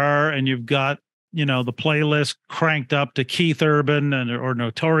your car and you've got, the playlist cranked up to Keith Urban or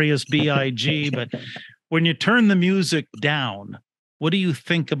Notorious B.I.G., but when you turn the music down, what do you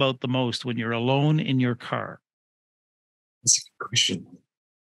think about the most when you're alone in your car? That's a good question.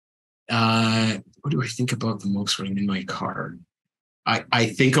 What do I think about the most when I'm in my car? I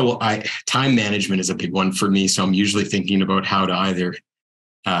think time management is a big one for me. So I'm usually thinking about how to either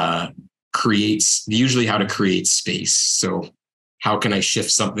create space. So how can I shift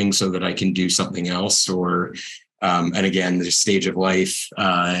something so that I can do something else? Or, and again, the stage of life,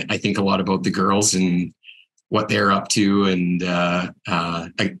 I think a lot about the girls and what they're up to. And the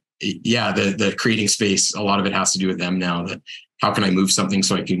creating space, a lot of it has to do with them now. That how can I move something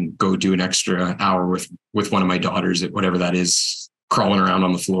so I can go do an extra hour with one of my daughters at whatever that is, crawling around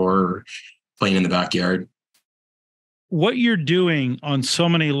on the floor or playing in the backyard. What you're doing on so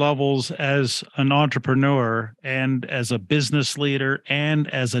many levels as an entrepreneur and as a business leader and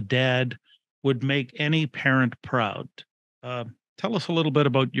as a dad would make any parent proud. Tell us a little bit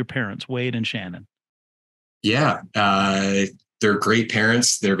about your parents, Wade and Shannon. Yeah, they're great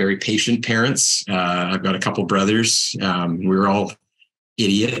parents. They're very patient parents. I've got a couple brothers. We're all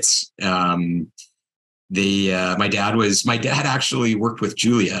idiots. My dad actually worked with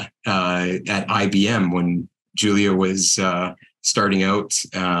Julia at IBM when Julia was starting out.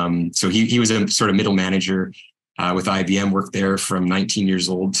 So he was a sort of middle manager with IBM, worked there from 19 years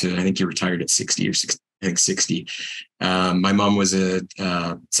old to, I think he retired at 60. My mom was a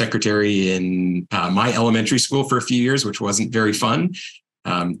secretary in my elementary school for a few years, which wasn't very fun.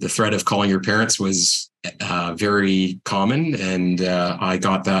 The threat of calling your parents was very common. And I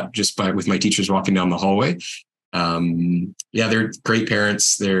got that just with my teachers walking down the hallway. They're great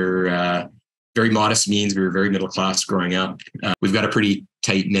parents. They're very modest means. We were very middle class growing up. We've got a pretty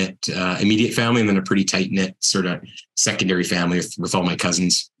tight knit immediate family, and then a pretty tight knit sort of secondary family with all my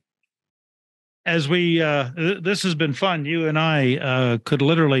cousins. As we, this has been fun. You and I could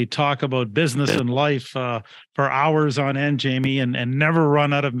literally talk about business and life for hours on end, Jamie, and never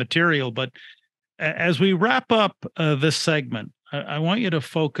run out of material. But as we wrap up this segment, I want you to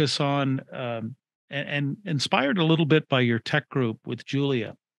focus on and inspired a little bit by your tech group with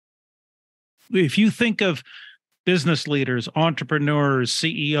Julia. If you think of business leaders, entrepreneurs,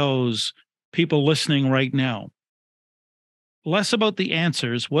 CEOs, people listening right now, less about the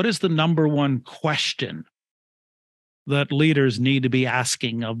answers. What is the number one question that leaders need to be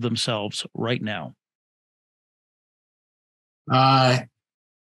asking of themselves right now? And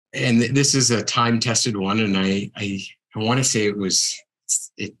this is a time-tested one, and I want to say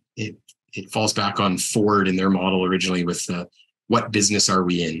it falls back on Ford and their model originally with what business are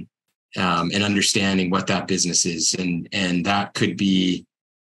we in, and understanding what that business is, and that could be.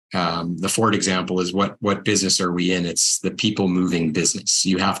 The Ford example is what business are we in? It's the people moving business.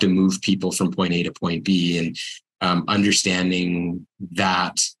 You have to move people from point A to point B, and understanding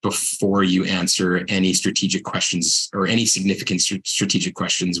that before you answer any strategic questions or any significant strategic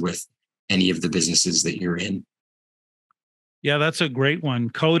questions with any of the businesses that you're in. Yeah, that's a great one.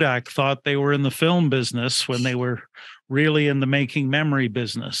 Kodak thought they were in the film business when they were really in the making memory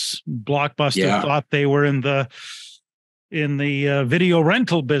business. Blockbuster thought they were in the video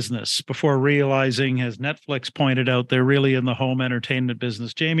rental business before realizing, as Netflix pointed out, they're really in the home entertainment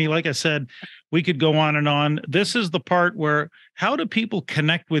business. Jamie, like I said, we could go on and on. This is the part where, how do people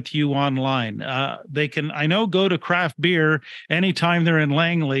connect with you online? They can, I know, go to craft beer anytime they're in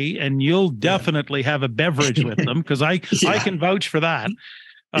Langley, and you'll definitely have a beverage with them, because I can vouch for that.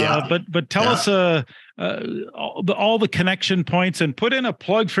 But tell us all the connection points, and put in a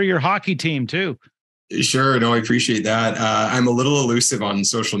plug for your hockey team too. Sure. No, I appreciate that. I'm a little elusive on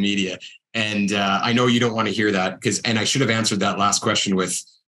social media, and I know you don't want to hear that, and I should have answered that last question with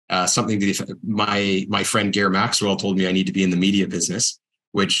something that my friend Gair Maxwell told me I need to be in the media business,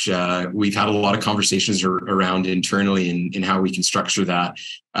 which we've had a lot of conversations around internally in how we can structure that.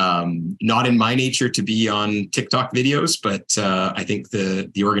 Not in my nature to be on TikTok videos, but I think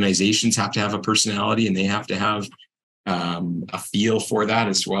the organizations have to have a personality, and they have to have a feel for that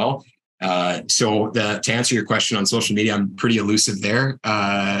as well. So to answer your question on social media, I'm pretty elusive there.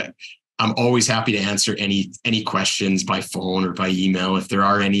 I'm always happy to answer any questions by phone or by email if there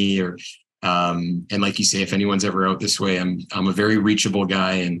are any, or and like you say, if anyone's ever out this way, I'm a very reachable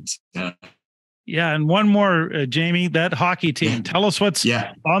guy. And and one more, Jamie, that hockey team. Tell us what's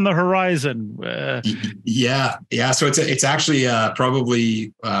on the horizon. So it's actually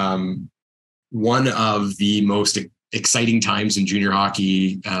probably one of the most exciting times in junior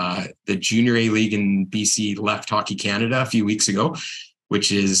hockey. The Junior A League in BC left Hockey Canada a few weeks ago,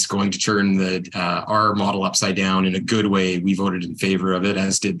 which is going to turn our model upside down in a good way. We voted in favor of it,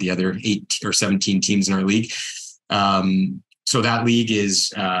 as did the other 8 or 17 teams in our league. So that league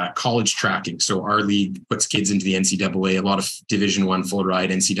is college tracking. So our league puts kids into the NCAA, a lot of Division I full ride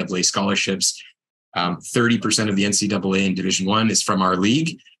NCAA scholarships. 30% of the NCAA in Division I is from our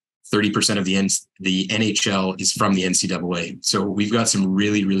league. 30% of the NHL is from the NCAA. So we've got some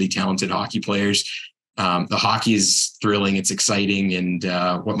really, really talented hockey players. The hockey is thrilling. It's exciting. And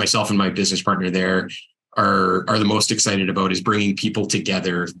what myself and my business partner there are the most excited about, is bringing people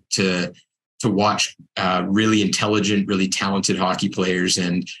together to watch really intelligent, really talented hockey players.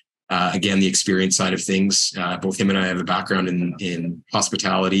 And again, the experience side of things. Both him and I have a background in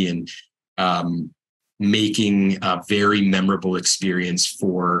hospitality, and making a very memorable experience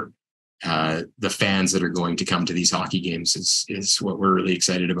for the fans that are going to come to these hockey games is what we're really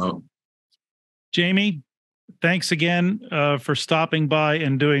excited about. Jamie, thanks again for stopping by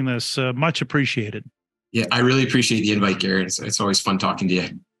and doing this. Much appreciated. Yeah, I really appreciate the invite, Gair. It's always fun talking to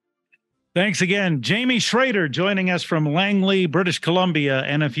you. Thanks again. Jamie Schreder joining us from Langley, British Columbia.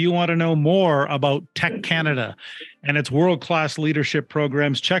 And if you want to know more about Tech Canada and its world-class leadership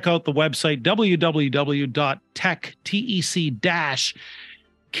programs, check out the website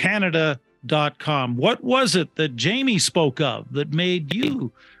www.tech-canada.com. What was it that Jamie spoke of that made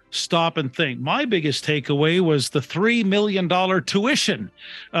you stop and think? My biggest takeaway was the $3 million tuition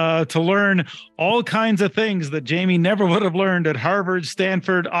to learn all kinds of things that Jamie never would have learned at Harvard,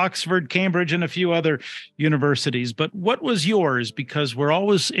 Stanford, Oxford, Cambridge, and a few other universities. But what was yours? Because we're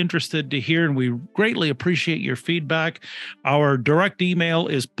always interested to hear, and we greatly appreciate your feedback. Our direct email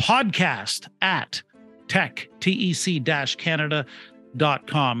is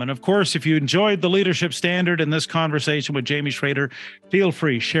podcast@tech-canada.com. And of course, if you enjoyed the leadership standard in this conversation with Jamie Schreder, feel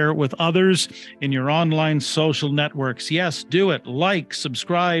free, share it with others in your online social networks. Yes, do it. Like,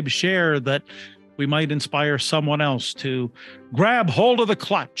 subscribe, share, that we might inspire someone else to grab hold of the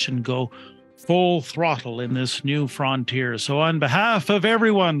clutch and go full throttle in this new frontier. So on behalf of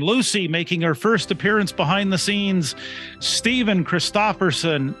everyone, Lucy making her first appearance behind the scenes, Stephen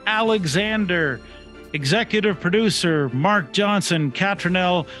Christopherson, Alexander, executive producer Mark Johnson,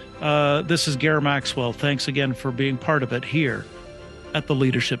 Catronell. This is Gair Maxwell. Thanks again for being part of it here at the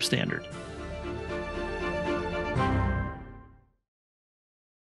Leadership Standard.